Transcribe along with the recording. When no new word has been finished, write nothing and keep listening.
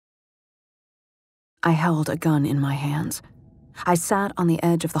I held a gun in my hands. I sat on the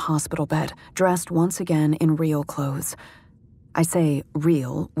edge of the hospital bed, dressed once again in real clothes. I say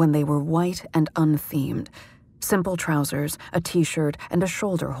real when they were white and unthemed. Simple trousers, a t-shirt, and a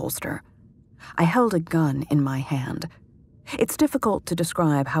shoulder holster. I held a gun in my hand. It's difficult to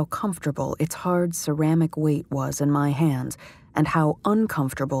describe how comfortable its hard ceramic weight was in my hands, and how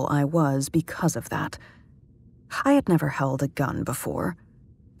uncomfortable I was because of that. I had never held a gun before,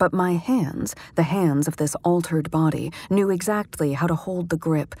 but my hands, the hands of this altered body, knew exactly how to hold the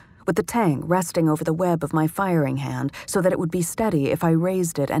grip, with the tang resting over the web of my firing hand so that it would be steady if I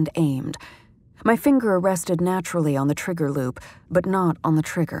raised it and aimed. My finger rested naturally on the trigger loop, but not on the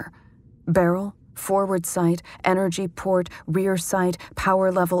trigger. Barrel, forward sight, energy port, rear sight,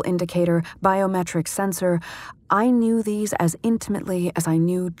 power level indicator, biometric sensor, I knew these as intimately as I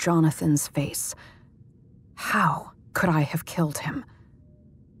knew Jonathan's face. How could I have killed him?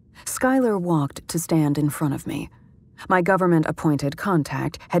 Skylar walked to stand in front of me. My government-appointed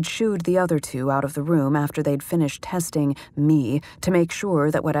contact had shooed the other two out of the room after they'd finished testing me to make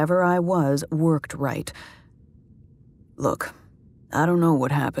sure that whatever I was worked right. Look, I don't know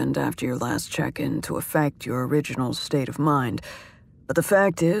what happened after your last check-in to affect your original state of mind, but the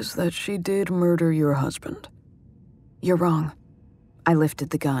fact is that she did murder your husband. You're wrong. I lifted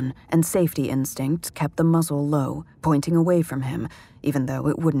the gun, and safety instinct kept the muzzle low, pointing away from him, even though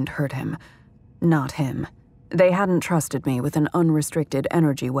it wouldn't hurt him. Not him. They hadn't trusted me with an unrestricted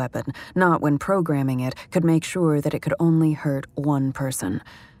energy weapon, not when programming it could make sure that it could only hurt one person.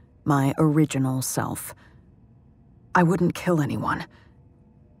 My original self. I wouldn't kill anyone.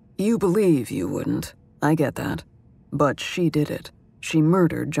 You believe you wouldn't. I get that. But she did it. She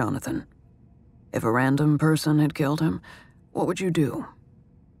murdered Jonathan. If a random person had killed him, what would you do?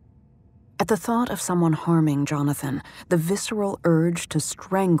 At the thought of someone harming Jonathan, the visceral urge to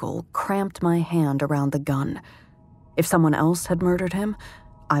strangle cramped my hand around the gun. If someone else had murdered him,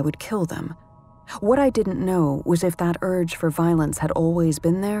 I would kill them. What I didn't know was if that urge for violence had always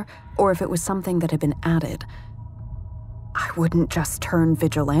been there, or if it was something that had been added. I wouldn't just turn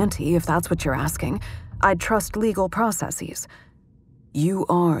vigilante, if that's what you're asking. I'd trust legal processes. You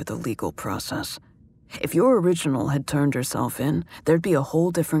are the legal process. If your original had turned herself in, there'd be a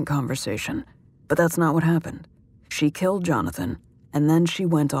whole different conversation. But that's not what happened. She killed Jonathan, and then she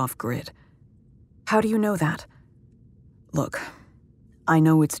went off-grid. How do you know that? Look, I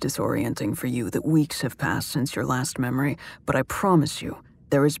know it's disorienting for you that weeks have passed since your last memory, but I promise you,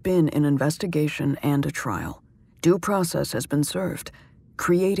 there has been an investigation and a trial. Due process has been served.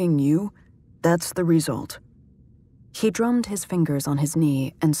 Creating you, that's the result. He drummed his fingers on his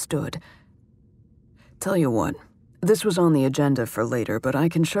knee and stood. Tell you what, this was on the agenda for later, but I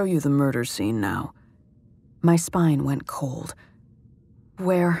can show you the murder scene now. My spine went cold.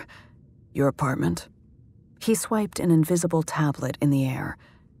 Where? Your apartment. He swiped an invisible tablet in the air.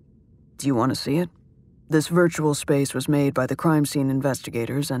 Do you want to see it? This virtual space was made by the crime scene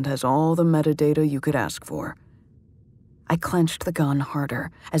investigators and has all the metadata you could ask for. I clenched the gun harder,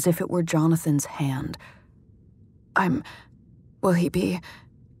 as if it were Jonathan's hand. Will he be?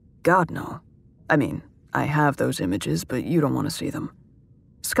 God, no. I mean, I have those images, but you don't want to see them.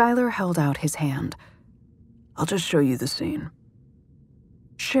 Skylar held out his hand. I'll just show you the scene.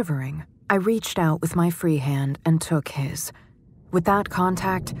 Shivering, I reached out with my free hand and took his. With that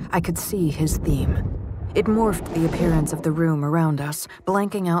contact, I could see his theme. It morphed the appearance of the room around us,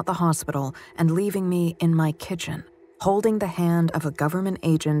 blanking out the hospital and leaving me in my kitchen, holding the hand of a government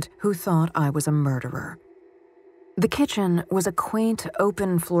agent who thought I was a murderer. The kitchen was a quaint,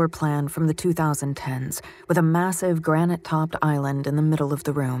 open floor plan from the 2010s, with a massive granite-topped island in the middle of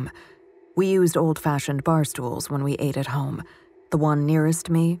the room. We used old-fashioned bar stools when we ate at home. The one nearest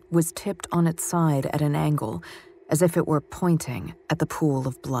me was tipped on its side at an angle, as if it were pointing at the pool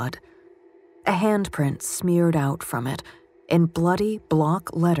of blood. A handprint smeared out from it. In bloody block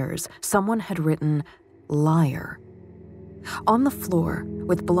letters, someone had written, "Liar." On the floor,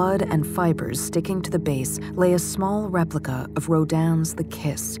 with blood and fibers sticking to the base, lay a small replica of Rodin's The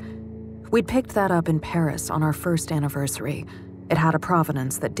Kiss. We'd picked that up in Paris on our first anniversary. It had a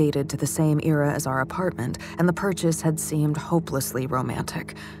provenance that dated to the same era as our apartment, and the purchase had seemed hopelessly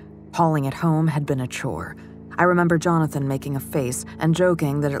romantic. Hauling it home had been a chore. I remember Jonathan making a face and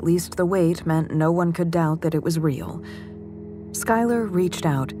joking that at least the weight meant no one could doubt that it was real. Skylar reached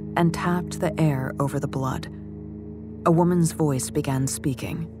out and tapped the air over the blood. A woman's voice began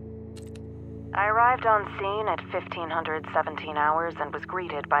speaking. I arrived on scene at 1517 hours and was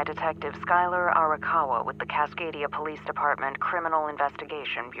greeted by Detective Skylar Arakawa with the Cascadia Police Department Criminal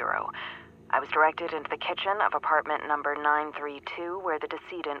Investigation Bureau. I was directed into the kitchen of apartment number 932 where the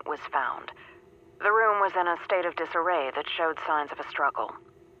decedent was found. The room was in a state of disarray that showed signs of a struggle.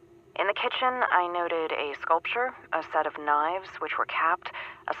 In the kitchen, I noted a sculpture, a set of knives which were capped,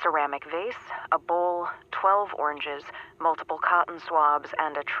 a ceramic vase, a bowl, 12 oranges, multiple cotton swabs,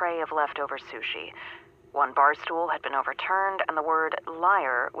 and a tray of leftover sushi. One bar stool had been overturned, and the word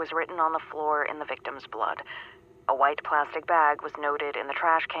liar was written on the floor in the victim's blood. A white plastic bag was noted in the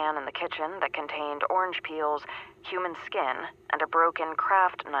trash can in the kitchen that contained orange peels, human skin, and a broken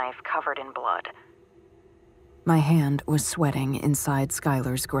craft knife covered in blood. My hand was sweating inside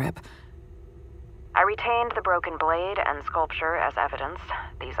Skylar's grip. I retained the broken blade and sculpture as evidence.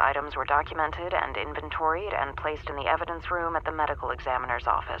 These items were documented and inventoried and placed in the evidence room at the medical examiner's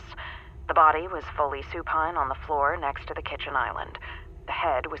office. The body was fully supine on the floor next to the kitchen island. The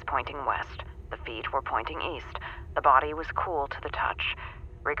head was pointing west. The feet were pointing east. The body was cool to the touch.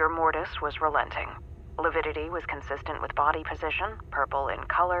 Rigor mortis was relenting. Lividity was consistent with body position, purple in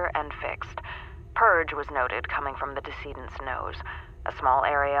color and fixed. Purge was noted coming from the decedent's nose. A small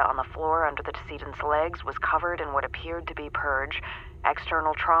area on the floor under the decedent's legs was covered in what appeared to be purge.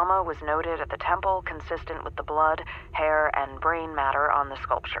 External trauma was noted at the temple, consistent with the blood, hair, and brain matter on the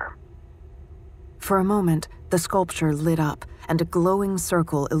sculpture. For a moment, the sculpture lit up, and a glowing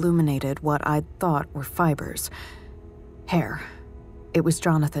circle illuminated what I'd thought were fibers. Hair. It was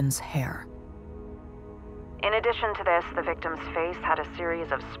Jonathan's hair. In addition to this, the victim's face had a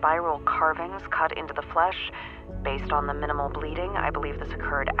series of spiral carvings cut into the flesh. Based on the minimal bleeding, I believe this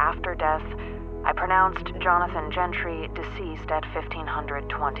occurred after death. I pronounced Jonathan Gentry deceased at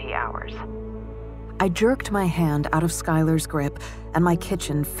 1520 hours. I jerked my hand out of Skylar's grip, and my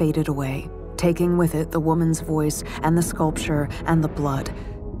kitchen faded away, taking with it the woman's voice and the sculpture and the blood.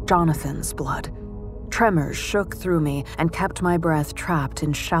 Jonathan's blood. Tremors shook through me and kept my breath trapped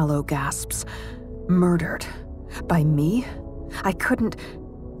in shallow gasps. Murdered. By me?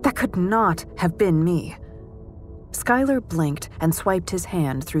 That could not have been me. Skylar blinked and swiped his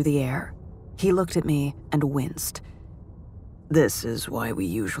hand through the air. He looked at me and winced. This is why we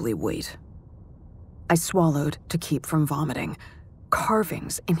usually wait. I swallowed to keep from vomiting.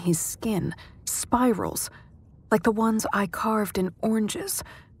 Carvings in his skin, spirals, like the ones I carved in oranges.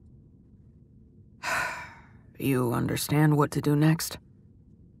 You understand what to do next?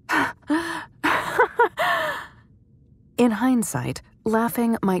 In hindsight,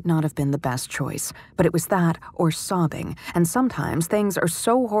 laughing might not have been the best choice, but it was that or sobbing, and sometimes things are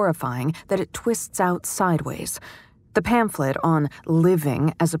so horrifying that it twists out sideways. The pamphlet on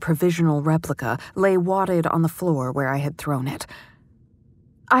living as a provisional replica lay wadded on the floor where I had thrown it.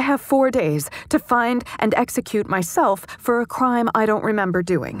 I have 4 days to find and execute myself for a crime I don't remember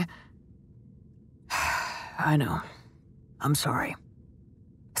doing. I know. I'm sorry.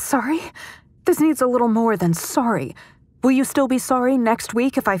 Sorry? This needs a little more than sorry. Will you still be sorry next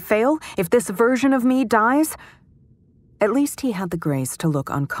week if I fail, if this version of me dies? At least he had the grace to look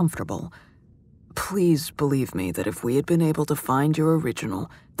uncomfortable. Please believe me that if we had been able to find your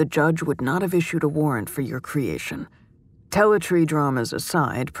original, the judge would not have issued a warrant for your creation. Teletree dramas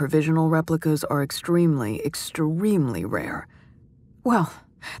aside, provisional replicas are extremely, extremely rare. Well,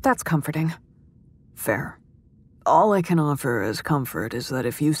 that's comforting. Fair. All I can offer as comfort is that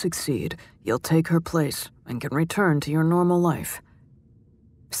if you succeed, you'll take her place and can return to your normal life.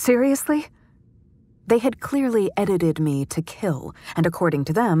 Seriously? They had clearly edited me to kill, and according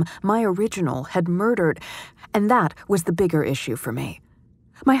to them, my original had murdered, and that was the bigger issue for me.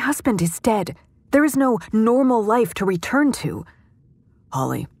 My husband is dead. There is no normal life to return to.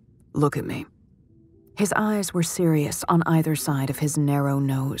 Holly, look at me. His eyes were serious on either side of his narrow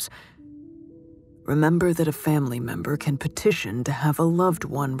nose. Remember that a family member can petition to have a loved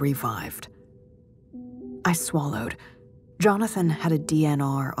one revived. I swallowed. Jonathan had a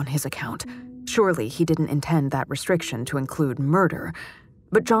DNR on his account. Surely he didn't intend that restriction to include murder.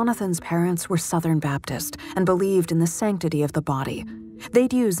 But Jonathan's parents were Southern Baptist and believed in the sanctity of the body.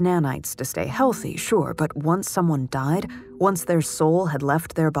 They'd use nanites to stay healthy, sure, but once someone died, once their soul had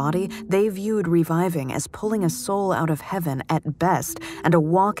left their body, they viewed reviving as pulling a soul out of heaven at best and a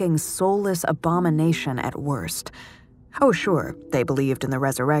walking, soulless abomination at worst. Oh, sure, they believed in the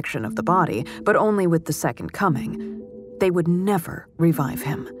resurrection of the body, but only with the second coming. They would never revive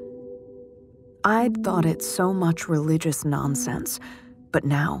him. I'd thought it so much religious nonsense, but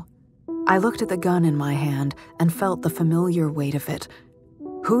now I looked at the gun in my hand and felt the familiar weight of it.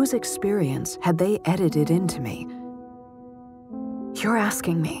 Whose experience had they edited into me? You're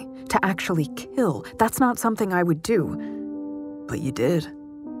asking me to actually kill. That's not something I would do. But you did.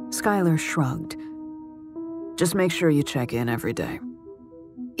 Skylar shrugged. Just make sure you check in every day.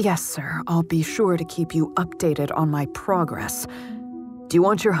 Yes, sir. I'll be sure to keep you updated on my progress. Do you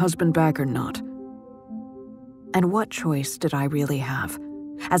want your husband back or not? And what choice did I really have?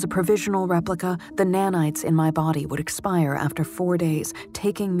 As a provisional replica, the nanites in my body would expire after 4 days,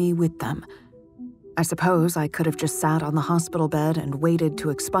 taking me with them. I suppose I could have just sat on the hospital bed and waited to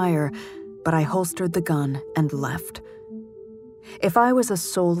expire, but I holstered the gun and left. If I was a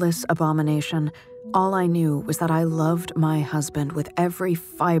soulless abomination, all I knew was that I loved my husband with every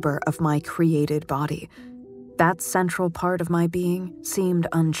fiber of my created body. That central part of my being seemed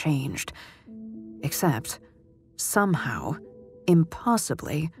unchanged. Except, somehow,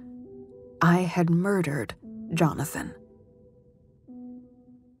 impossibly, I had murdered Jonathan.